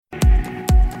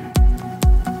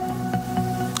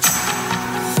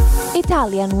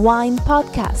Italian Wine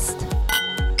Podcast.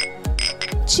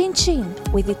 Chin Chin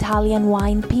with Italian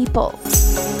wine people.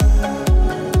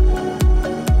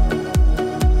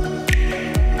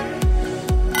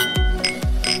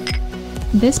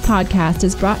 This podcast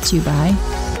is brought to you by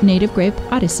Native Grape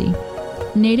Odyssey.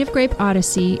 Native Grape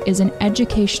Odyssey is an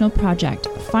educational project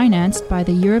financed by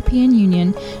the European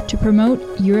Union to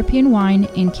promote European wine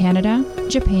in Canada,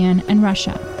 Japan, and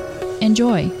Russia.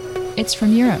 Enjoy! It's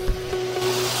from Europe.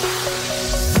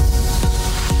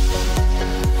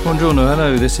 Buongiorno,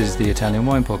 hello, this is the Italian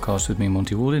Wine Podcast with me,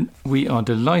 Monty Walden. We are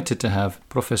delighted to have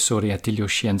Professore Attilio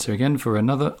Scienza again for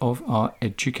another of our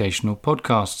educational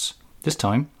podcasts. This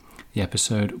time, the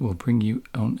episode will bring you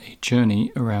on a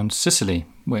journey around Sicily,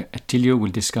 where Attilio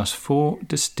will discuss 4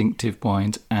 distinctive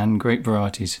wines and grape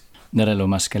varieties: Nerello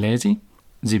Mascalese,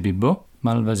 Zibibbo,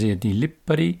 Malvasia di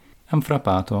Lipari, and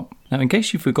Frappato. Now, in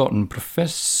case you've forgotten,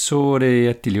 Professore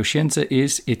Attilio Scienza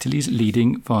is Italy's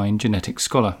leading vine genetics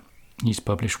scholar. He's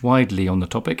published widely on the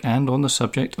topic and on the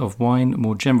subject of wine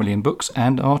more generally in books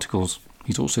and articles.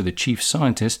 He's also the chief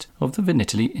scientist of the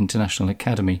Vinitaly International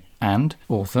Academy and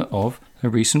author of a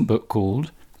recent book called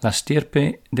La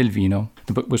Stirpe del Vino.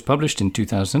 The book was published in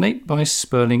 2008 by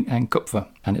Sperling and Kupfer,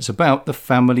 and it's about the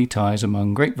family ties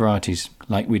among grape varieties.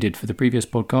 Like we did for the previous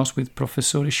podcast with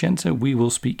Professore Scienza, we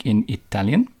will speak in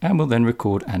Italian and will then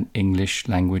record an English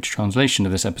language translation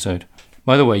of this episode.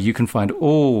 By the way, you can find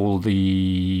all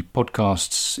the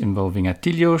podcasts involving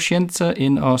Attilio Scienza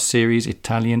in our series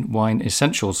Italian Wine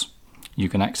Essentials. You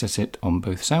can access it on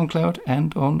both SoundCloud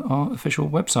and on our official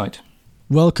website.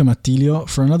 Welcome, Attilio,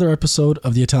 for another episode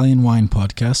of the Italian Wine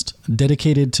Podcast,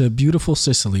 dedicated to beautiful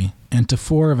Sicily and to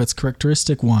 4 of its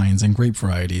characteristic wines and grape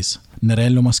varieties: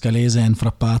 Nerello Mascalese and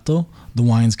Frappato, the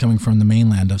wines coming from the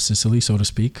mainland of Sicily, so to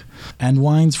speak, and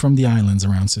wines from the islands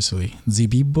around Sicily,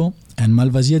 Zibibbo and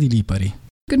Malvasia di Lipari.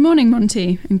 Good morning,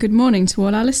 Monty, and good morning to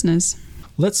all our listeners.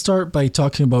 Let's start by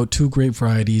talking about 2 grape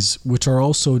varieties which are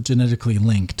also genetically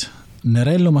linked: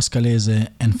 Nerello Mascalese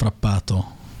and Frappato.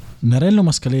 Nerello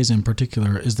Mascalese in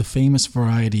particular is the famous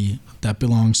variety that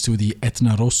belongs to the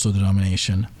Etna Rosso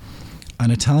denomination, an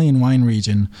Italian wine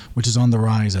region which is on the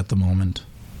rise at the moment.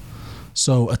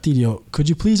 So, Attilio, could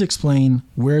you please explain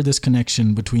where this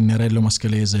connection between Nerello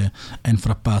Mascalese and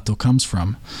Frappato comes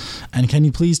from? And can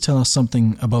you please tell us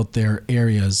something about their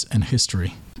areas and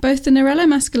history? Both the Nerello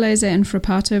Mascalese and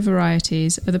Frappato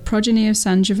varieties are the progeny of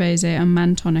Sangiovese and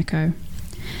Mantonico.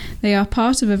 They are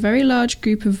part of a very large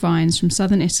group of vines from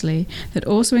southern Italy that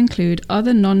also include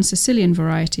other non-Sicilian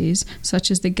varieties, such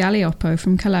as the Galeoppo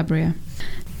from Calabria.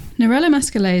 Nerello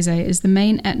Mascalese is the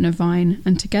main Etna vine,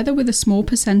 and together with a small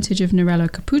percentage of Nerello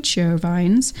Cappuccio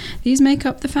vines, these make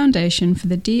up the foundation for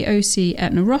the DOC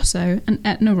Etna Rosso and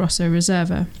Etna Rosso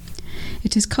Reserva.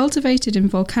 It is cultivated in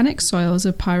volcanic soils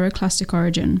of pyroclastic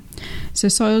origin, so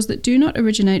soils that do not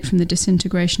originate from the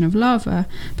disintegration of lava,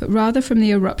 but rather from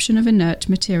the eruption of inert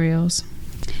materials.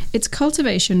 Its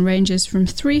cultivation ranges from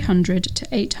 300 to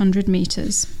 800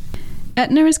 metres.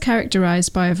 Etna is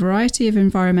characterised by a variety of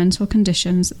environmental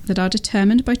conditions that are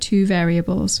determined by 2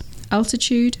 variables: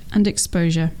 altitude and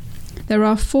exposure. There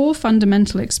are 4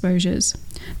 fundamental exposures: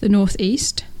 the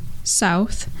northeast,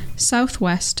 south,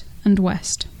 southwest, and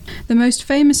west. The most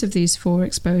famous of these 4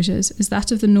 exposures is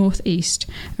that of the northeast,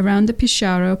 around the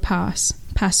Pesaro Pass,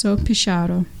 Passo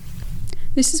Pesaro.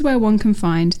 This is where one can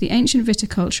find the ancient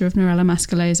viticulture of Nerello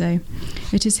Mascalese.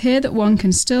 It is here that one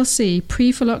can still see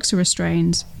pre-phylloxera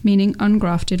strains, meaning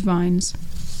ungrafted vines.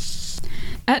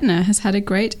 Etna has had a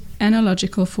great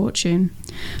enological fortune.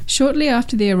 Shortly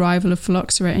after the arrival of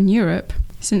phylloxera in Europe,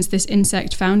 since this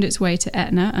insect found its way to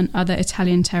Etna and other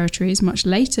Italian territories much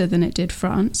later than it did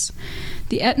France,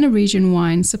 the Etna region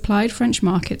wine supplied French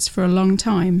markets for a long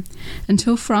time,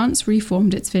 until France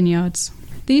reformed its vineyards.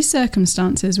 These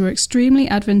circumstances were extremely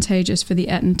advantageous for the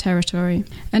Etna territory,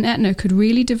 and Etna could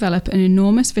really develop an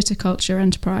enormous viticulture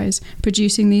enterprise,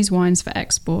 producing these wines for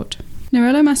export.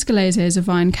 Nerello Mascalese is a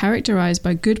vine characterised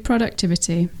by good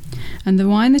productivity, and the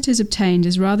wine that is obtained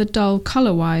is rather dull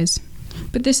colour-wise,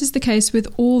 but this is the case with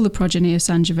all the progeny of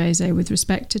Sangiovese with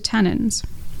respect to tannins.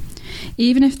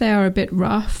 Even if they are a bit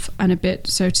rough and a bit,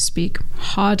 so to speak,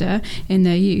 harder in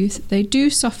their youth, they do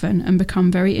soften and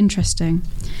become very interesting.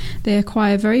 They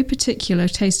acquire very particular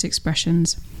taste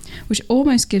expressions, which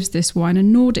almost gives this wine a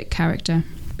Nordic character,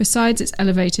 besides its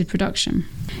elevated production.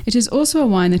 It is also a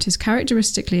wine that is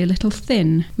characteristically a little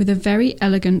thin, with a very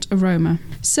elegant aroma.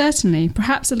 Certainly,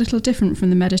 perhaps a little different from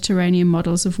the Mediterranean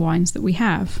models of wines that we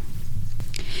have.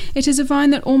 It is a vine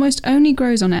that almost only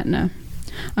grows on Etna.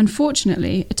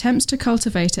 Unfortunately, attempts to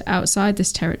cultivate it outside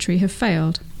this territory have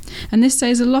failed. and this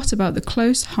says a lot about the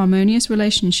close, harmonious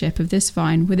relationship of this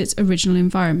vine with its original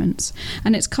environments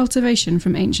and its cultivation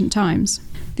from ancient times.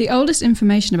 The oldest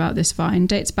information about this vine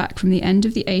dates back from the end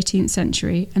of the 18th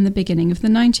century and the beginning of the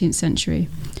 19th century,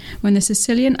 when the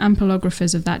Sicilian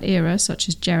ampelographers of that era, such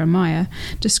as Jeremiah,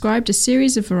 described a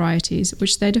series of varieties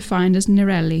which they defined as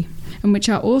Nerelli, and which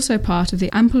are also part of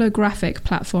the ampelographic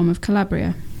platform of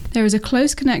Calabria. There is a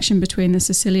close connection between the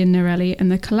Sicilian Nerelli and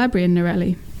the Calabrian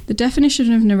Nerelli. The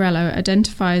definition of Nerello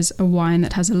identifies a wine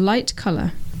that has a light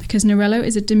colour, because Nerello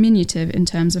is a diminutive in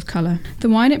terms of colour. The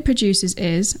wine it produces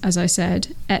is, as I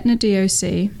said, Etna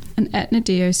DOC and Etna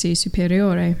DOC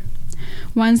Superiore,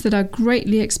 wines that are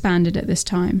greatly expanded at this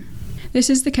time. This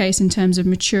is the case in terms of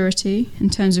maturity, in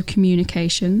terms of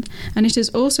communication, and it is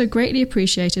also greatly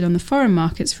appreciated on the foreign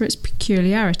markets for its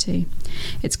peculiarity.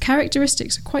 Its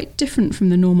characteristics are quite different from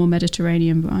the normal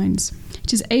Mediterranean wines.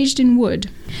 It is aged in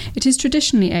wood. It is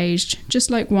traditionally aged,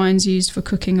 just like wines used for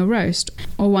cooking a roast,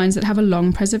 or wines that have a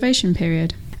long preservation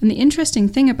period. And the interesting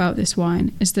thing about this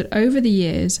wine is that over the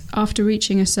years, after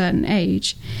reaching a certain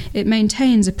age, it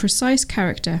maintains a precise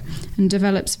character and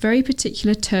develops very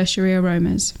particular tertiary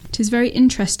aromas. It is very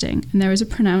interesting, and there is a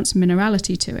pronounced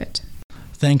minerality to it.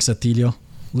 Thanks, Attilio.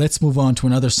 Let's move on to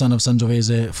another son of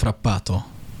Sangiovese, Frappato.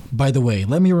 By the way,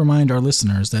 let me remind our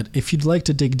listeners that if you'd like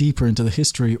to dig deeper into the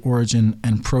history, origin,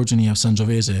 and progeny of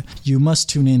Sangiovese, you must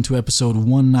tune in to episode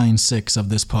 196 of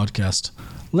this podcast.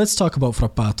 Let's talk about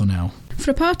Frappato now.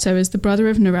 Frappato is the brother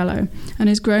of Nerello and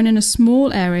is grown in a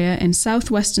small area in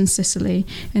southwestern Sicily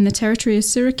in the territory of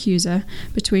Siracusa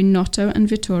between Noto and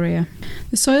Vittoria.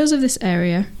 The soils of this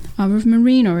area are of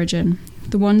marine origin.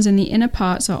 The ones in the inner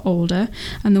parts are older,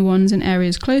 and the ones in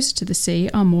areas closer to the sea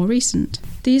are more recent.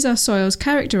 These are soils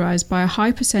characterized by a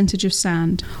high percentage of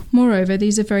sand. Moreover,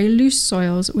 these are very loose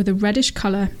soils with a reddish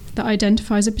color that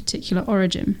identifies a particular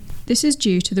origin. This is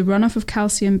due to the runoff of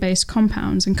calcium-based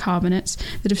compounds and carbonates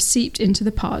that have seeped into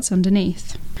the parts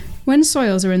underneath. When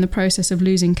soils are in the process of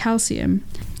losing calcium,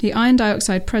 the iron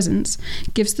dioxide presence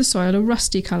gives the soil a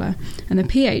rusty colour, and the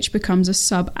pH becomes a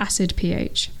sub-acid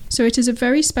pH. So it is a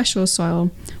very special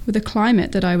soil with a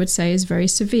climate that I would say is very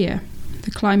severe.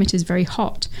 The climate is very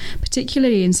hot,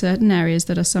 particularly in certain areas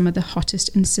that are some of the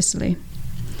hottest in Sicily.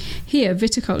 Here,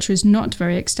 viticulture is not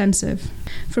very extensive.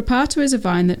 Frappato is a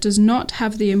vine that does not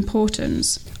have the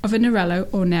importance of a Nerello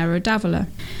or Nero d'Avola,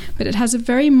 but it has a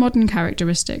very modern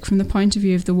characteristic from the point of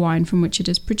view of the wine from which it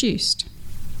is produced.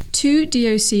 Two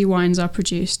DOC wines are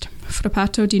produced,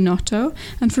 Frappato di Noto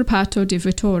and Frappato di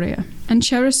Vittoria, and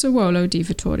Ceresole di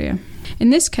Vittoria. In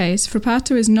this case,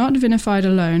 Frappato is not vinified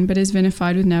alone, but is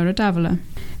vinified with Nero d'Avola.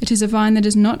 It is a vine that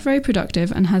is not very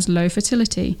productive and has low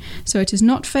fertility, so it is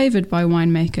not favoured by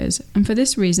winemakers, and for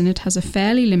this reason it has a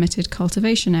fairly limited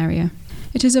cultivation area.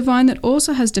 It is a vine that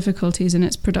also has difficulties in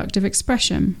its productive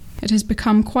expression. It has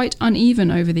become quite uneven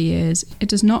over the years. It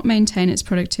does not maintain its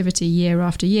productivity year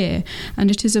after year, and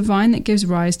it is a vine that gives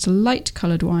rise to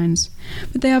light-coloured wines.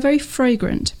 But they are very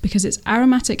fragrant because its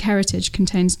aromatic heritage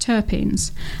contains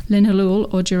terpenes, linalool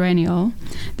or geraniol,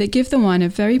 that give the wine a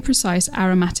very precise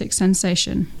aromatic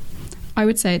sensation. I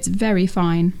would say it's very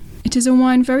fine. It is a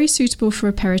wine very suitable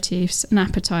for aperitifs and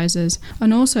appetizers,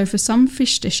 and also for some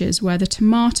fish dishes where the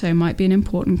tomato might be an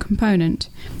important component,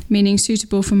 meaning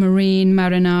suitable for marine,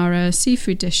 marinara,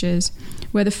 seafood dishes,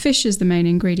 where the fish is the main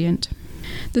ingredient.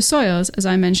 The soils, as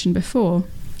I mentioned before,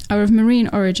 are of marine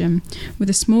origin,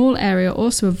 with a small area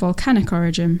also of volcanic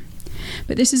origin.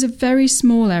 But this is a very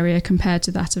small area compared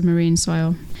to that of marine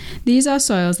soil. These are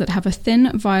soils that have a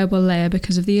thin, viable layer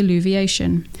because of the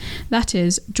alluviation, that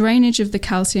is, drainage of the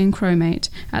calcium chromate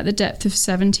at the depth of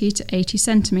 70 to 80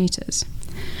 centimetres.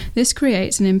 This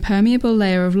creates an impermeable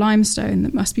layer of limestone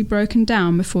that must be broken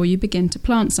down before you begin to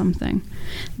plant something.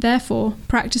 Therefore,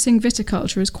 practicing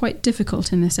viticulture is quite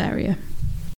difficult in this area.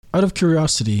 Out of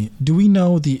curiosity, do we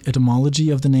know the etymology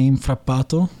of the name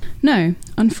Frappato? No,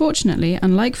 unfortunately,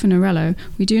 unlike for Nerello,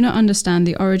 we do not understand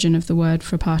the origin of the word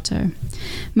Frappato.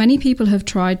 Many people have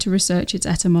tried to research its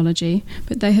etymology,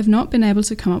 but they have not been able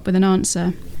to come up with an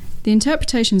answer. The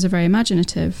interpretations are very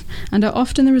imaginative, and are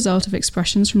often the result of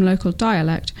expressions from local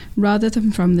dialect rather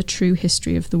than from the true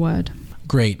history of the word.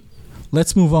 Great.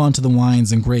 Let's move on to the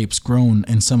wines and grapes grown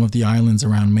in some of the islands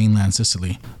around mainland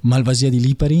Sicily, Malvasia di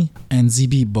Lipari and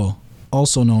Zibibbo,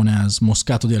 also known as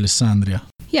Moscato di Alessandria.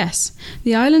 Yes,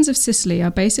 the islands of Sicily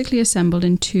are basically assembled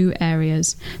in two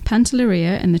areas,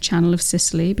 Pantelleria in the Channel of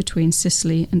Sicily between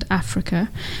Sicily and Africa,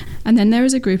 and then there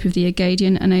is a group of the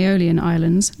Egadian and Aeolian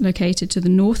Islands located to the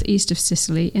northeast of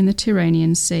Sicily in the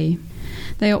Tyrrhenian Sea.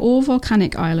 They are all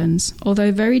volcanic islands,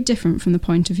 although very different from the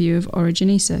point of view of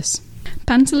orogenesis.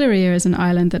 Pantelleria is an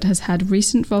island that has had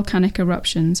recent volcanic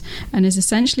eruptions and is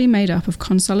essentially made up of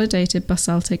consolidated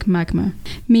basaltic magma,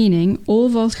 meaning all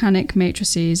volcanic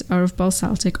matrices are of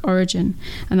basaltic origin,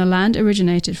 and the land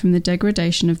originated from the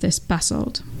degradation of this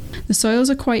basalt. The soils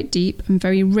are quite deep and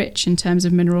very rich in terms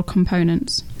of mineral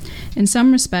components. In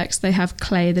some respects, they have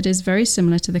clay that is very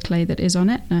similar to the clay that is on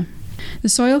Etna. The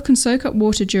soil can soak up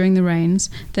water during the rains,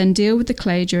 then deal with the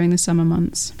clay during the summer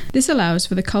months. This allows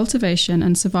for the cultivation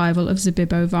and survival of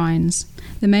Zibibo vines,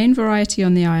 the main variety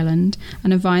on the island,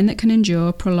 and a vine that can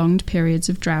endure prolonged periods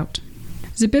of drought.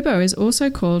 Zibibo is also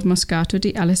called Moscato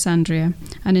di Alessandria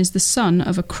and is the son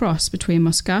of a cross between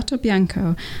Moscato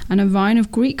Bianco and a vine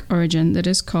of Greek origin that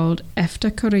is called Efta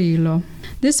Corillo.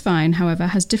 This vine, however,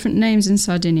 has different names in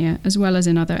Sardinia as well as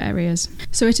in other areas.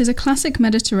 So it is a classic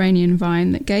Mediterranean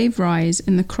vine that gave rise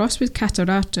in the cross with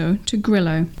Catarratto to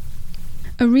Grillo.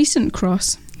 A recent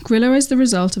cross, Grillo is the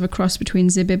result of a cross between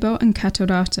Zibibo and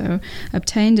Catarratto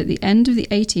obtained at the end of the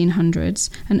 1800s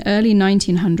and early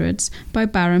 1900s by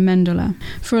Baron Mendola.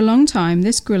 For a long time,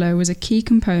 this Grillo was a key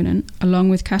component, along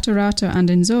with Catarratto and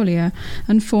Inzolia,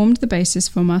 and formed the basis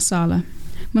for Marsala.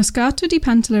 Moscato di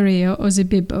Pantelleria or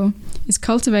Zibibo is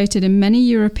cultivated in many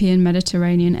European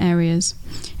Mediterranean areas.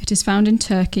 It is found in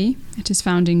Turkey, it is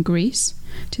found in Greece,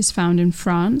 it is found in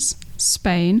France,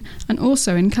 Spain, and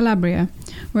also in Calabria,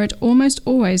 where it almost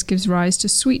always gives rise to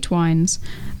sweet wines,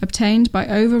 obtained by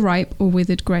overripe or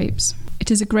withered grapes.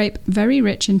 It is a grape very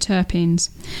rich in terpenes.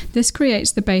 This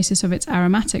creates the basis of its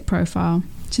aromatic profile.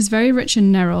 It is very rich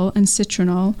in nerol and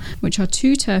citronol, which are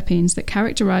two terpenes that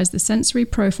characterize the sensory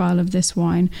profile of this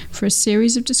wine for a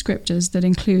series of descriptors that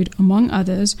include, among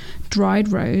others,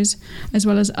 dried rose, as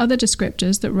well as other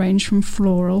descriptors that range from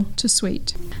floral to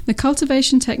sweet. The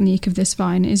cultivation technique of this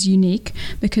vine is unique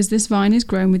because this vine is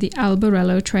grown with the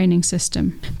Albarello training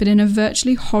system, but in a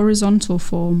virtually horizontal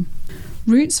form.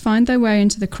 Roots find their way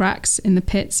into the cracks in the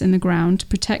pits in the ground to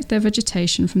protect their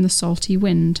vegetation from the salty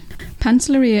wind.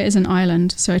 Pantelleria is an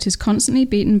island, so it is constantly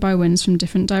beaten by winds from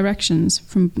different directions,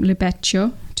 from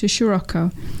Libeccio to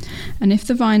Scirocco, and if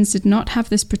the vines did not have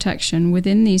this protection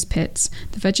within these pits,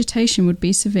 the vegetation would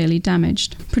be severely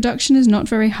damaged. Production is not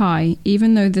very high,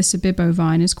 even though the Zibibo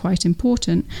vine is quite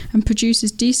important and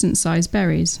produces decent-sized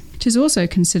berries. It is also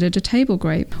considered a table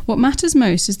grape. What matters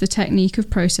most is the technique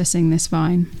of processing this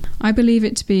vine. I believe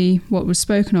it to be what was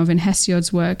spoken of in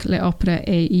Hesiod's work Le Opere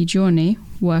e I Giorni,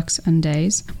 Works and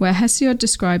Days, where Hesiod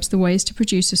describes the ways to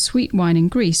produce a sweet wine in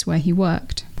Greece where he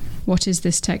worked. What is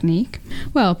this technique?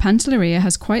 Well, Pantelleria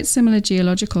has quite similar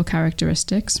geological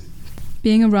characteristics,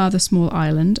 being a rather small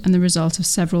island and the result of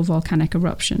several volcanic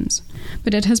eruptions,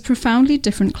 but it has profoundly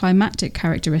different climatic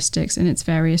characteristics in its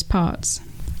various parts.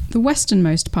 The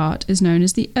westernmost part is known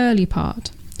as the early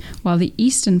part, while the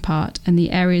eastern part and the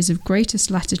areas of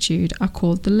greatest latitude are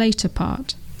called the later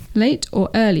part. Late or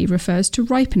early refers to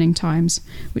ripening times,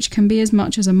 which can be as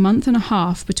much as a month and a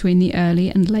half between the early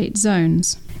and late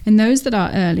zones. In those that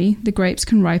are early, the grapes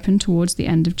can ripen towards the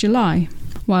end of July,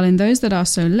 while in those that are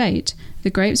so late, the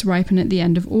grapes ripen at the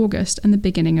end of August and the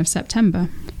beginning of September.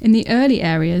 In the early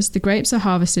areas, the grapes are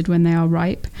harvested when they are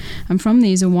ripe, and from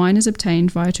these a wine is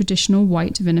obtained via traditional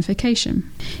white vinification.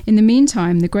 In the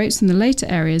meantime, the grapes from the later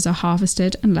areas are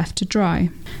harvested and left to dry.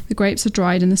 The grapes are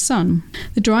dried in the sun.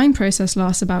 The drying process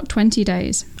lasts about 20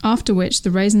 days, after which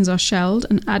the raisins are shelled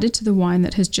and added to the wine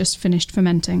that has just finished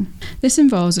fermenting. This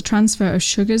involves a transfer of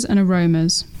sugars and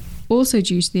aromas, also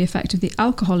due to the effect of the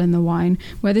alcohol in the wine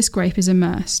where this grape is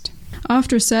immersed.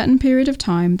 After a certain period of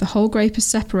time, the whole grape is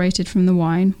separated from the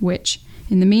wine, which,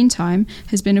 in the meantime,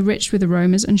 has been enriched with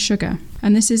aromas and sugar.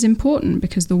 And this is important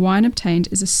because the wine obtained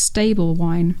is a stable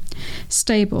wine.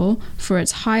 Stable for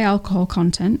its high alcohol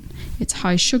content, its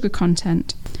high sugar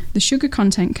content. The sugar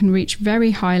content can reach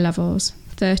very high levels,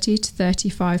 30 to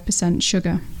 35%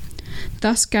 sugar,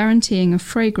 thus guaranteeing a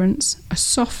fragrance, a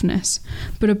softness,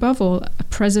 but above all, a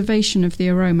preservation of the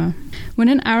aroma. When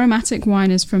an aromatic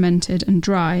wine is fermented and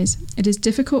dries, it is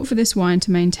difficult for this wine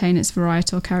to maintain its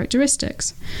varietal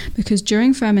characteristics, because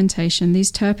during fermentation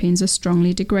these terpenes are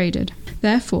strongly degraded.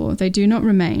 Therefore, they do not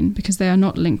remain because they are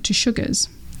not linked to sugars.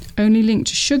 Only linked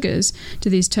to sugars do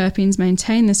these terpenes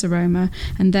maintain this aroma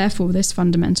and therefore this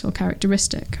fundamental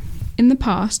characteristic. In the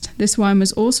past, this wine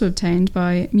was also obtained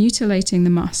by mutilating the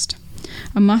must,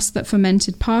 a must that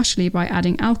fermented partially by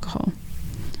adding alcohol,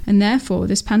 and therefore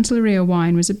this Pantelleria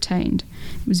wine was obtained.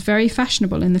 It was very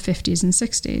fashionable in the 50s and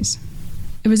 60s.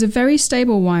 It was a very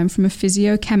stable wine from a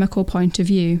physiochemical point of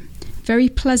view, very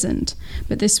pleasant,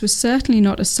 but this was certainly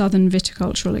not a southern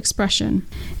viticultural expression.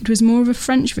 It was more of a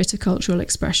French viticultural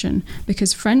expression,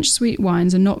 because French sweet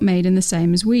wines are not made in the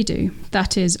same as we do,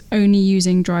 that is, only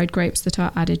using dried grapes that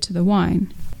are added to the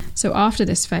wine. So after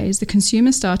this phase, the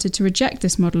consumer started to reject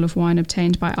this model of wine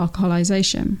obtained by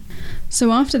alcoholization.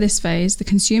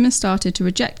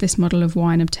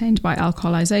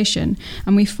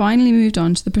 And we finally moved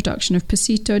on to the production of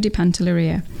Passito di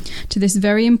Pantelleria, to this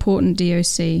very important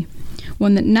DOC,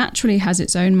 one that naturally has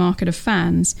its own market of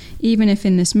fans, even if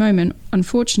in this moment,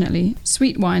 unfortunately,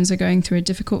 sweet wines are going through a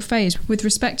difficult phase with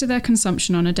respect to their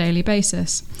consumption on a daily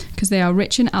basis, because they are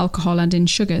rich in alcohol and in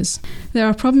sugars. There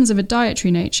are problems of a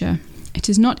dietary nature. It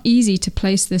is not easy to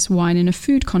place this wine in a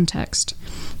food context.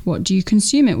 What do you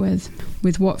consume it with?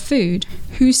 With what food?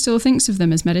 Who still thinks of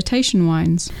them as meditation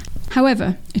wines?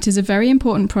 However, it is a very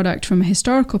important product from a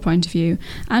historical point of view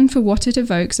and for what it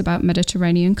evokes about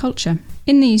Mediterranean culture.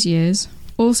 In these years,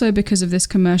 also because of this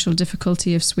commercial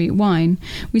difficulty of sweet wine,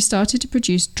 we started to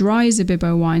produce dry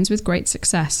Zibibbo wines with great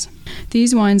success.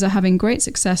 These wines are having great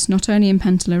success not only in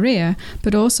Pantelleria,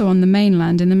 but also on the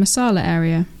mainland in the Marsala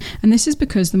area. And this is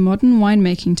because the modern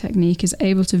winemaking technique is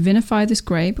able to vinify this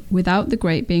grape without the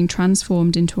grape being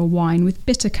transformed into a wine with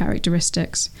bitter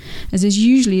characteristics, as is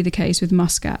usually the case with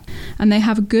Muscat. And they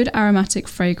have a good aromatic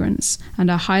fragrance and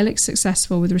are highly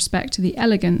successful with respect to the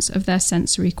elegance of their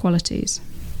sensory qualities.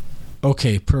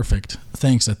 Okay, perfect.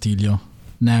 Thanks, Attilio.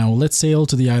 Now, let's sail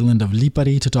to the island of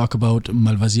Lipari to talk about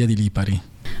Malvasia di Lipari.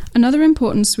 Another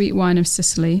important sweet wine of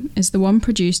Sicily is the one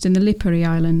produced in the Lipari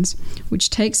Islands, which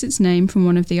takes its name from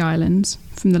one of the islands,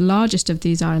 from the largest of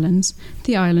these islands,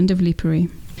 the island of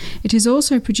Lipari. It is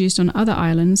also produced on other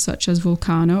islands such as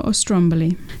Vulcano or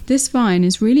Stromboli. This vine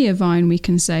is really a vine we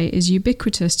can say is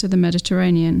ubiquitous to the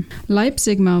Mediterranean.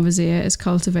 Leipzig Malvasia is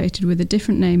cultivated with a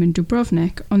different name in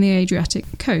Dubrovnik on the Adriatic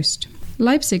coast.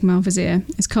 Leipzig Malvasia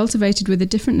is cultivated with a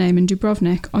different name in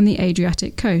Dubrovnik on the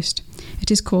Adriatic coast.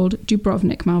 It is called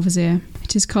Dubrovnik Malvasia.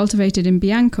 It is cultivated in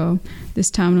Bianco,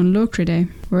 this town on Locride,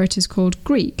 where it is called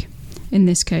Greek, in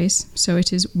this case, so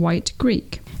it is white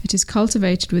Greek. It is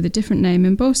cultivated with a different name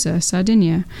in Bosa,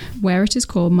 Sardinia, where it is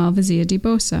called Malvasia di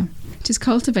Bosa. It is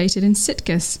cultivated in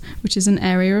Sitges, which is an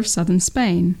area of southern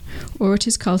Spain, or it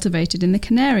is cultivated in the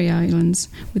Canary Islands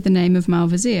with the name of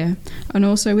Malvasia, and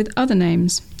also with other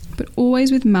names, but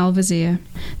always with Malvasia.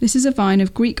 This is a vine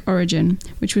of Greek origin,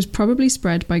 which was probably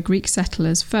spread by Greek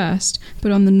settlers first,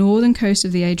 but on the northern coast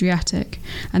of the Adriatic,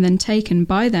 and then taken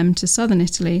by them to southern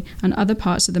Italy and other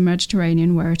parts of the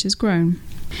Mediterranean where it is grown.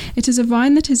 It is a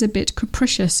vine that is a bit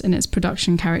capricious in its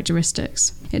production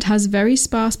characteristics. It has very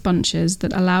sparse bunches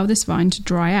that allow this vine to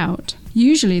dry out.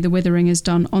 Usually the withering is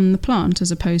done on the plant as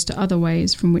opposed to other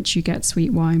ways from which you get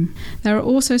sweet wine. There are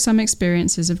also some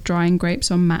experiences of drying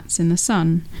grapes on mats in the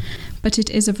sun, but it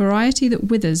is a variety that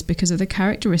withers because of the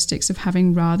characteristics of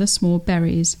having rather small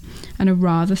berries and a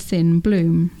rather thin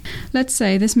bloom. Let's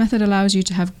say this method allows you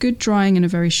to have good drying in a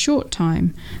very short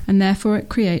time, and therefore it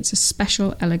creates a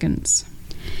special elegance.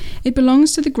 It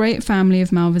belongs to the great family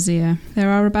of Malvasia. There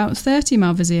are about 30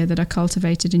 Malvasia that are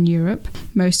cultivated in Europe.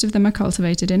 Most of them are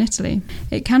cultivated in Italy.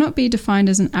 It cannot be defined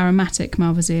as an aromatic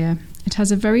Malvasia. It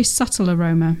has a very subtle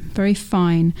aroma, very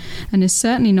fine, and is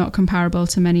certainly not comparable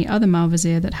to many other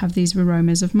Malvasia that have these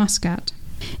aromas of muscat.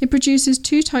 It produces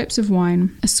two types of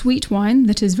wine, a sweet wine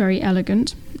that is very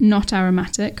elegant, not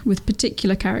aromatic, with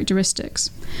particular characteristics.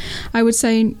 I would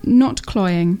say not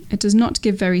cloying. It does not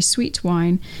give very sweet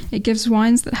wine. It gives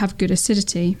wines that have good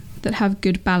acidity, that have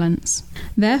good balance.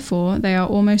 Therefore, they are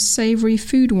almost savoury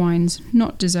food wines,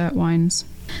 not dessert wines.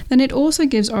 Then it also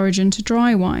gives origin to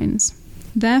dry wines.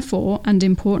 Therefore, and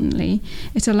importantly,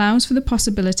 it allows for the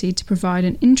possibility to provide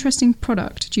an interesting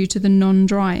product due to the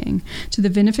non-drying, to the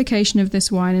vinification of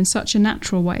this wine in such a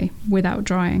natural way, without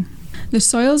drying. The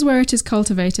soils where it is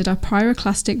cultivated are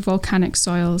pyroclastic volcanic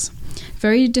soils,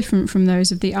 very different from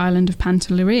those of the island of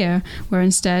Pantelleria, where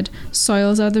instead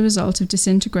soils are the result of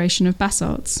disintegration of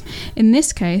basalts. In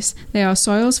this case, they are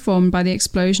soils formed by the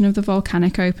explosion of the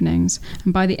volcanic openings,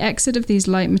 and by the exit of these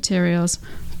light materials,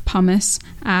 pumice,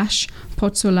 ash,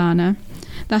 pozzolana.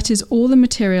 That is all the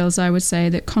materials, I would say,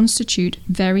 that constitute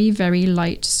very, very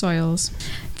light soils.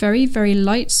 Very, very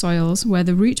light soils where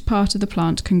the root part of the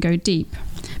plant can go deep.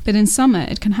 But in summer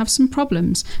it can have some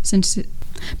problems since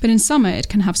but in summer it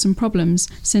can have some problems,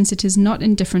 since it is not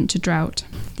indifferent to drought.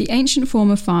 The ancient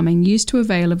form of farming used to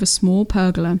avail of a small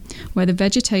pergola, where the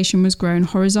vegetation was grown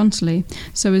horizontally,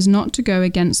 so as not to go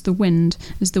against the wind,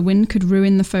 as the wind could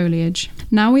ruin the foliage.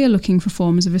 Now we are looking for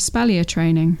forms of espalier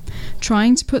training,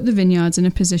 trying to put the vineyards in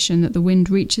a position that the wind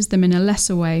reaches them in a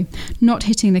lesser way, not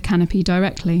hitting the canopy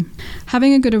directly.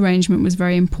 Having a good arrangement was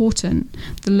very important.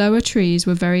 The lower trees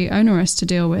were very onerous to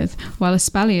deal with, while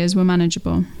espaliers were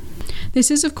manageable. This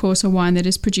is of course a wine that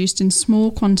is produced in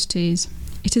small quantities.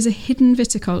 It is a hidden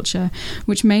viticulture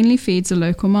which mainly feeds a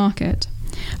local market,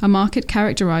 a market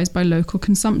characterised by local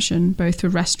consumption, both for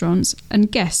restaurants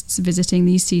and guests visiting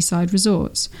these seaside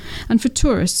resorts, and for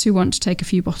tourists who want to take a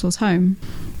few bottles home.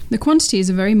 The quantities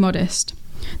are very modest.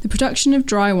 The production of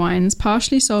dry wines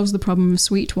partially solves the problem of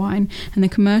sweet wine and the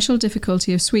commercial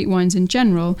difficulty of sweet wines in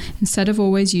general, instead of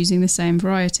always using the same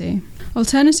variety.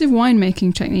 Alternative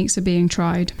winemaking techniques are being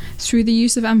tried, through the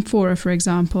use of amphora, for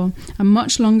example, and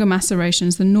much longer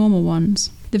macerations than normal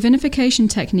ones. The vinification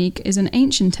technique is an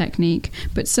ancient technique,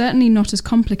 but certainly not as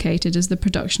complicated as the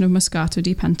production of Moscato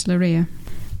di Pantelleria.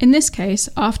 In this case,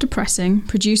 after pressing,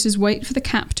 producers wait for the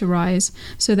cap to rise,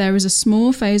 so there is a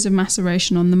small phase of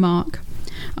maceration on the marc,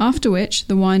 after which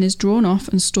the wine is drawn off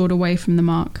and stored away from the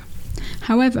marc.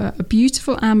 However, a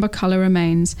beautiful amber colour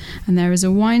remains, and there is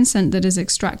a wine scent that is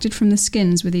extracted from the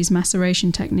skins with these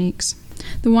maceration techniques.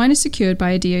 The wine is secured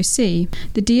by a DOC.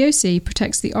 The DOC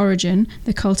protects the origin,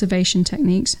 the cultivation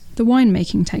techniques, the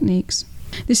winemaking techniques.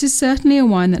 This is certainly a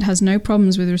wine that has no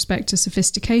problems with respect to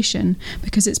sophistication,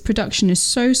 because its production is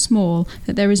so small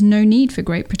that there is no need for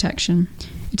great protection.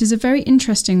 It is a very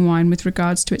interesting wine with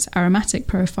regards to its aromatic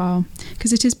profile,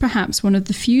 because it is perhaps one of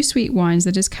the few sweet wines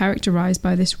that is characterised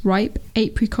by this ripe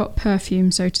apricot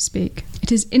perfume, so to speak.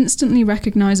 It is instantly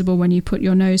recognisable when you put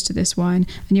your nose to this wine,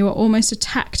 and you are almost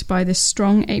attacked by this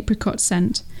strong apricot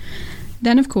scent.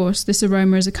 Then, of course, this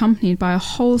aroma is accompanied by a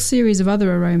whole series of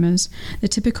other aromas, the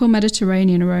typical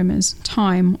Mediterranean aromas,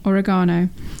 thyme, oregano,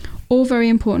 all very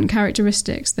important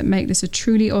characteristics that make this a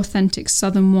truly authentic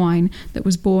southern wine that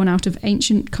was born out of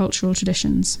ancient cultural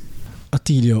traditions.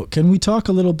 Attilio, can we talk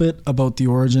a little bit about the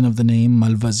origin of the name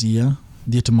Malvasia?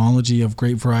 The etymology of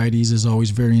grape varieties is always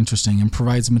very interesting and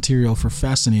provides material for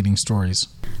fascinating stories.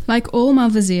 Like all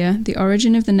Malvasia, the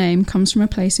origin of the name comes from a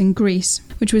place in Greece,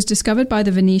 which was discovered by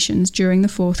the Venetians during the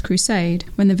Fourth Crusade,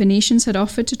 when the Venetians had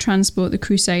offered to transport the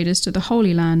Crusaders to the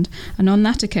Holy Land, and on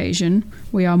that occasion,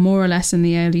 we are more or less in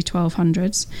the early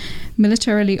 1200s,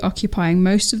 militarily occupying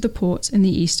most of the ports in the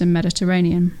eastern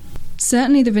Mediterranean.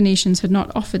 Certainly the Venetians had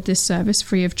not offered this service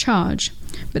free of charge,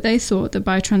 but they thought that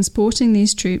by transporting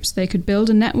these troops they could build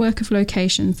a network of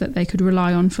locations that they could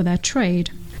rely on for their trade.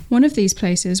 One of these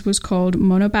places was called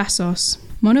Monobassos.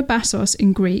 Monobassos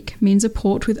in Greek means a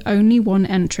port with only one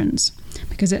entrance,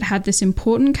 because it had this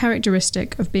important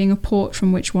characteristic of being a port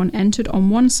from which one entered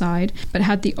on one side, but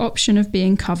had the option of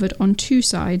being covered on two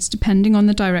sides depending on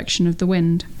the direction of the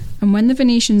wind. And when the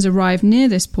Venetians arrived near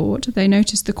this port, they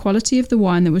noticed the quality of the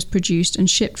wine that was produced and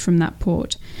shipped from that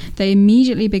port. They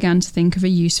immediately began to think of a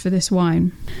use for this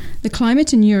wine. The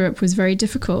climate in Europe was very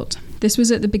difficult. This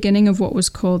was at the beginning of what was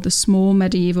called the small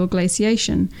medieval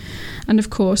glaciation. And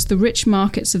of course, the rich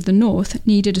markets of the north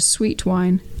needed a sweet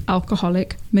wine,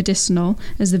 alcoholic, medicinal,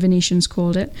 as the Venetians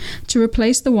called it, to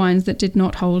replace the wines that did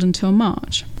not hold until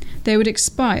March. They would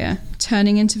expire,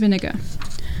 turning into vinegar.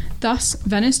 Thus,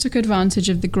 Venice took advantage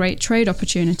of the great trade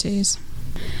opportunities.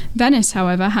 Venice,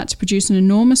 however, had to produce an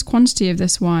enormous quantity of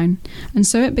this wine, and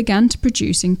so it began to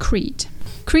produce in Crete.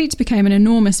 Crete became an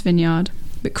enormous vineyard,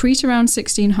 but Crete around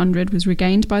 1600 was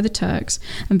regained by the Turks,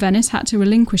 and Venice had to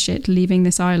relinquish it, leaving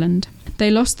this island.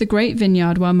 They lost the great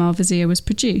vineyard while Malvasia was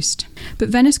produced. But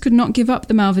Venice could not give up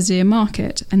the Malvasia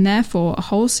market, and therefore a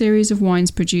whole series of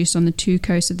wines produced on the two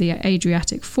coasts of the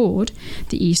Adriatic ford,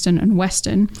 the eastern and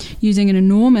western, using an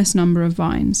enormous number of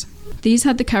vines. These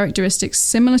had the characteristics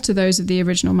similar to those of the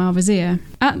original Malvasia.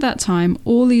 At that time,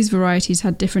 all these varieties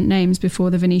had different names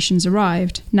before the Venetians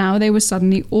arrived. Now they were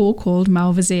suddenly all called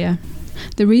Malvasia.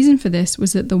 The reason for this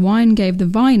was that the wine gave the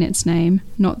vine its name,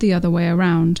 not the other way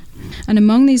around. And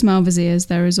among these Malvasias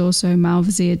there is also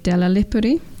Malvasia della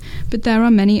Lipari, but there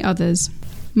are many others.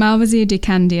 Malvasia di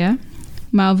Candia,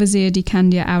 Malvasia di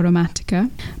Candia aromatica,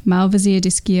 Malvasia di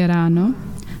Schierano,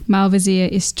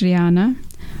 Malvasia istriana,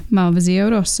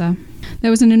 Malvasia rossa.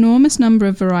 There was an enormous number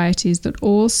of varieties that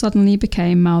all suddenly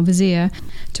became Malvasia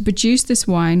to produce this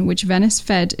wine which Venice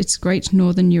fed its great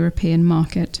northern European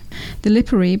market. The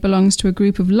Lipari belongs to a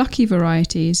group of lucky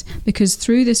varieties because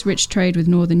through this rich trade with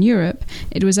northern Europe,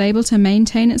 it was able to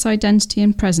maintain its identity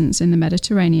and presence in the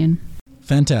Mediterranean.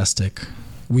 Fantastic.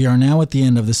 We are now at the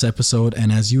end of this episode, and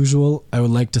as usual, I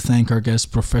would like to thank our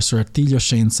guest, Professor Attilio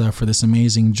Scienza, for this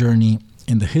amazing journey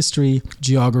in the history,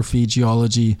 geography,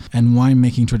 geology, and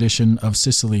winemaking tradition of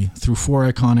Sicily through 4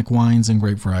 iconic wines and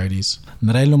grape varieties.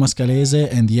 Nerello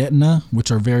Mascalese and the Etna,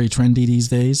 which are very trendy these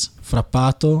days.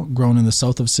 Frappato, grown in the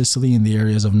south of Sicily in the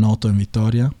areas of Noto and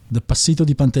Vittoria. The Passito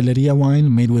di Pantelleria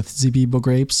wine, made with Zibibo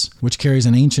grapes, which carries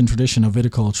an ancient tradition of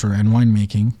viticulture and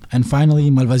winemaking. And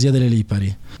finally, Malvasia delle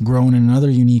Lipari, grown in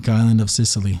another unique island of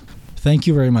Sicily. Thank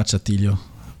you very much, Attilio.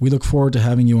 We look forward to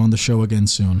having you on the show again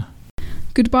soon.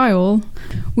 Goodbye all.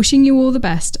 Wishing you all the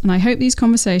best, and I hope these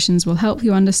conversations will help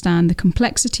you understand the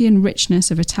complexity and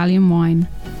richness of Italian wine.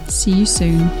 See you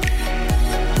soon.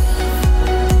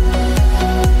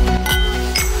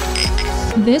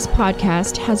 This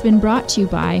podcast has been brought to you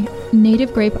by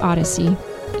Native Grape Odyssey,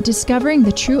 discovering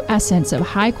the true essence of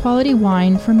high-quality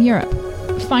wine from Europe.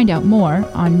 Find out more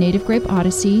on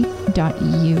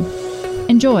nativegrapeodyssey.eu.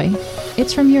 Enjoy.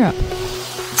 It's from Europe.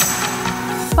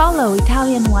 Follow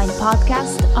Italian Wine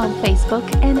Podcast on Facebook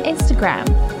and Instagram.